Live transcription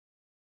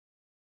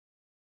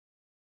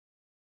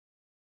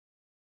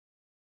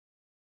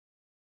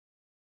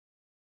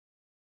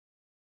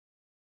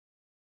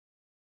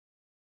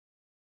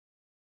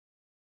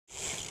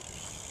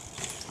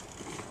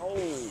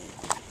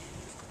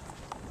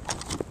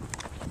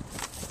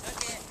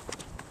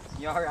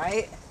You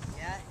alright?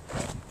 Yeah.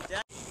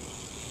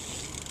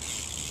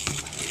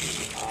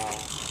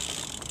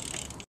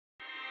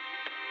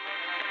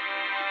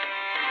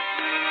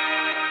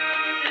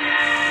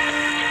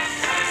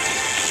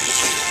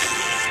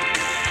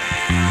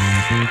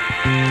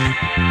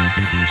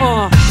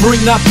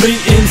 Bring that beat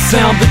in,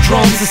 sound the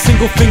drums. A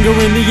single finger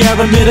in the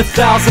air amid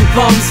 1,000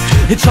 thumbs.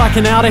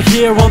 Hitchhiking out of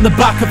here on the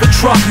back of a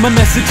truck. My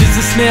message is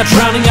a snare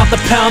drowning out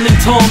the pounding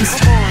toms.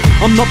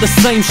 I'm not the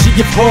same shit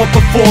you've heard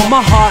before.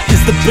 My heart is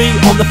the beat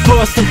on the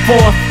first and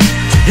fourth.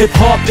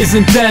 Hip-hop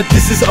isn't dead,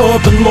 this is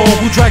urban lore.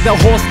 We'll drag that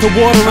horse to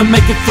water and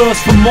make it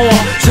thirst for more.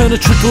 Turn a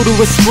trickle to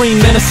a stream,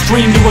 then a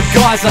stream to a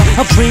geyser.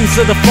 Our dreams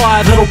are the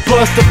fire that'll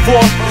burst it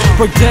forth.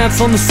 Break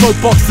dance on the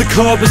soapbox, the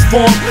curb is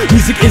formed.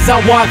 Music is our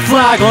white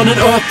flag on an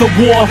earth of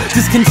war.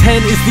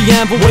 Discontent is the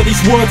amber where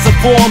these words are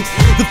formed.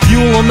 The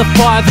fuel on the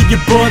fire that you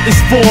burnt this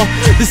for.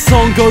 This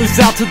song goes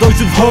out to those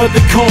who've heard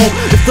the call.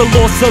 If the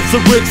law serves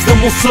the rich,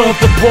 then we'll serve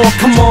the poor.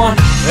 Come on.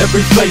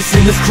 Every face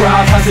in this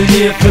crowd has an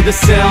ear for the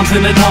sounds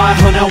and an eye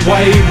on our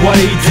way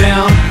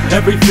down.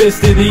 Every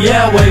fist in the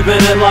air waving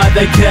it like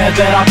they care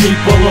that our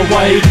people are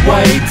way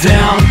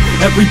down.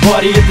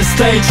 Everybody at the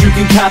stage who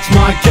can catch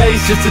my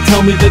gaze just to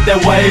tell me that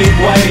they're way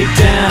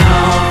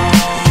down.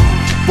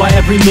 By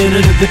every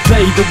minute of the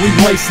day that we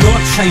waste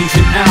not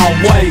changing our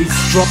ways.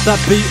 Drop that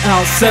beat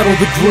out, settle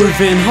the groove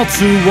in. I'll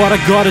do what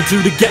I gotta do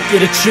to get you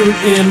to tune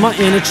in. My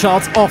inner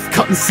child's off,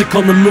 cutting sick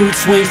on the mood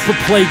swings. For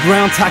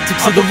playground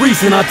tactics are the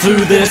reason I do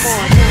this.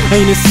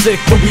 Ain't it sick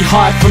that we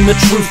hide from the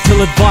truth till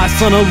advice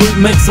on a loop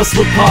makes us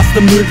look past the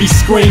movie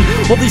screen?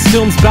 All these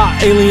films about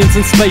aliens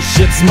and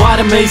spaceships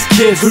might amaze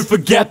kids who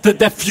forget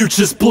that their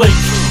future's bleak.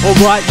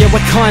 Alright, yeah,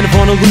 we're kind of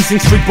on a losing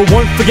streak, but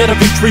won't forget a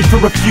victory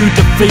for a few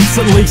defeats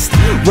at least.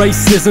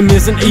 Racism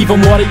isn't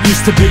even what it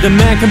used to be. The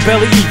man can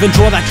barely even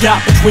draw that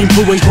gap between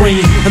blue and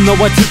green. And though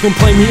I do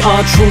complain we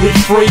aren't truly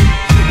free,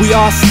 we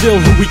are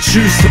still who we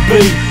choose to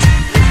be.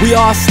 We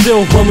are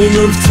still when we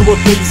move to a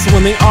beat. So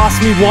when they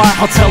ask me why,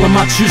 I'll tell them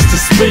I choose to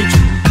speak.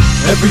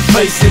 Every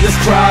face in this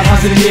crowd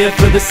has an ear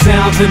for the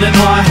sounds and an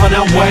eye on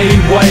our way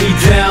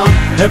down.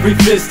 Every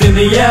fist in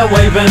the air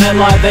waving it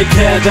like they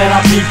care that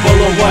our people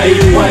are way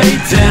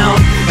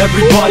down.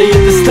 Everybody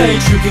at the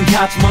stage who can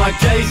catch my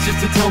gaze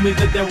just to tell me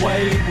that they're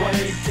way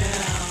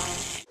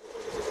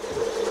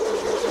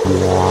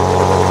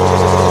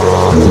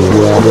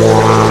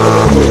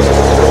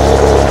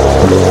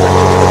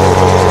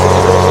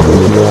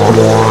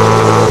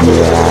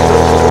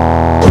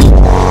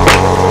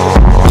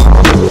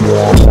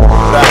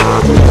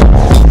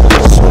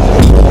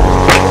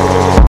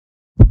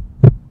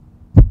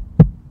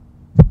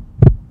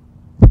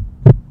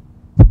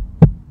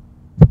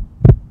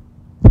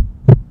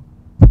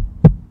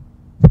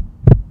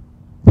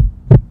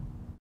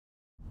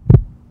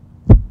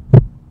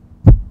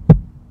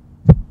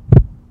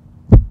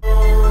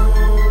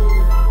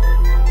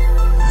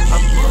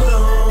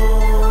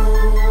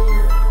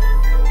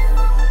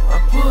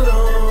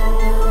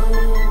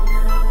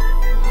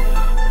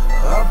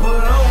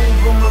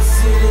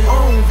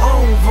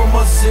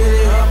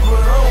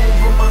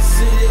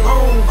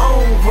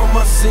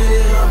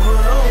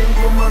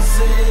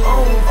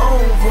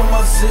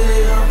City,